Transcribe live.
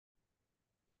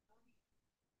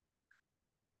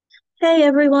Hey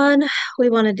everyone, we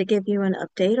wanted to give you an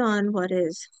update on what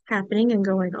is happening and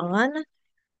going on.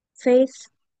 Faith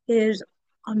is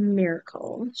a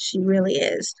miracle. She really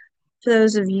is. For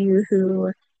those of you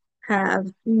who have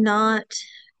not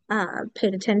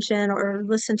paid attention or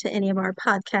listened to any of our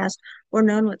podcasts or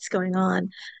known what's going on,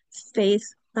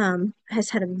 Faith has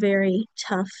had a very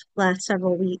tough last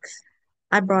several weeks.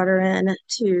 I brought her in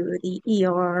to the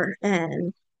ER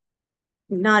and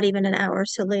not even an hour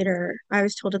so later, I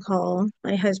was told to call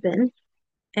my husband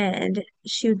and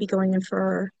she would be going in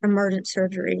for emergent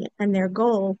surgery. And their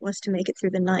goal was to make it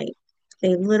through the night.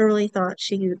 They literally thought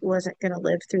she wasn't going to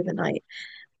live through the night.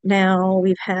 Now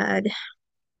we've had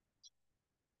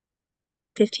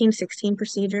 15, 16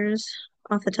 procedures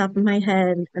off the top of my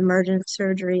head, emergent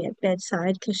surgery at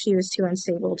bedside because she was too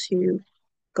unstable to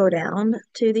go down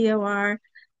to the OR.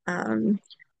 Um,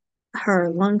 her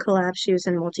lung collapse, she was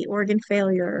in multi organ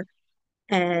failure.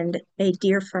 And a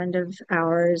dear friend of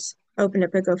ours opened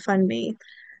up a GoFundMe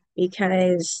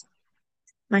because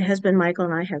my husband Michael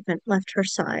and I haven't left her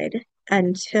side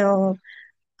until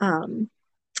um,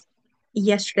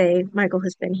 yesterday. Michael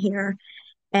has been here,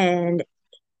 and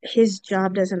his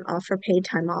job doesn't offer paid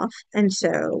time off, and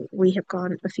so we have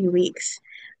gone a few weeks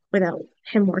without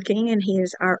him working, and he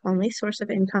is our only source of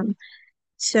income.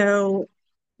 So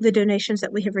the donations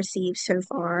that we have received so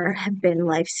far have been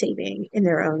life-saving in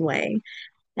their own way,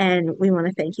 and we want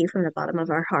to thank you from the bottom of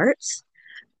our hearts.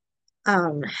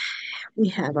 Um, we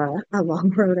have a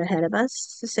long road ahead of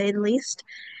us, to say the least.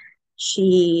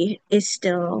 She is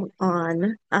still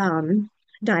on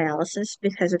dialysis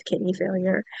because of kidney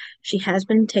failure. She has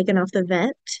been taken off the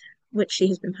vent, which she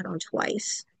has been put on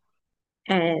twice.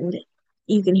 And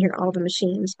you can hear all the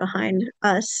machines behind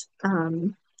us.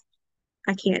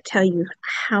 I can't tell you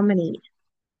how many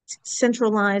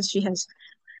central lines. She has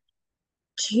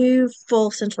two full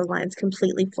central lines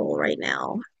completely full right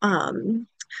now.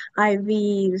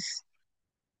 IVs,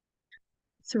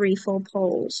 three full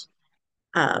poles,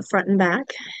 front and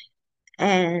back.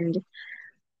 And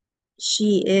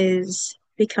she is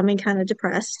becoming kind of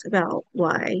depressed about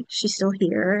why she's still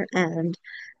here and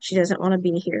she doesn't want to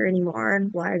be here anymore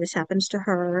and why this happens to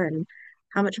her and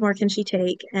how much more can she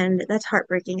take. And that's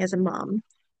heartbreaking as a mom.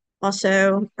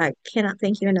 Also, I cannot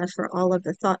thank you enough for all of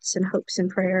the thoughts and hopes and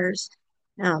prayers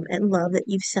and love that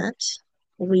you've sent.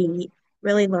 We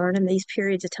really learn in these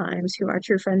periods of times who our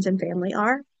true friends and family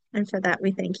are. And for that,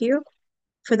 we thank you.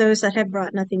 For those that have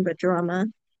brought nothing but drama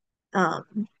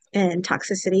and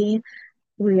toxicity,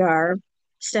 we are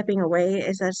stepping away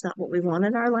as that's not what we want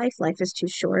in our life. Life is too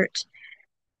short.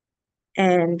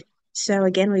 And so,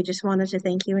 again, we just wanted to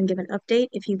thank you and give an update.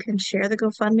 If you can share the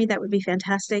GoFundMe, that would be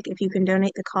fantastic. If you can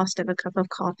donate the cost of a cup of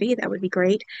coffee, that would be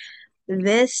great.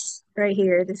 This right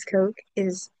here, this Coke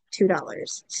is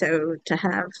 $2. So to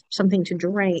have something to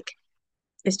drink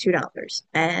is $2.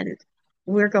 And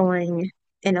we're going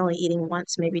and only eating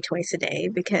once, maybe twice a day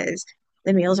because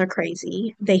the meals are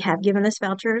crazy. They have given us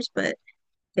vouchers, but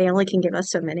they only can give us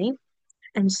so many.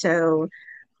 And so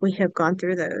we have gone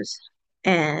through those.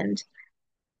 And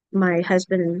my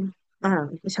husband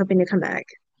is hoping to come back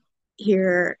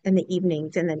here in the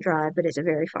evenings and then drive, but it's a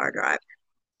very far drive.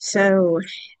 So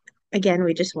again,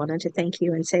 we just wanted to thank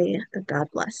you and say God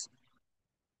bless.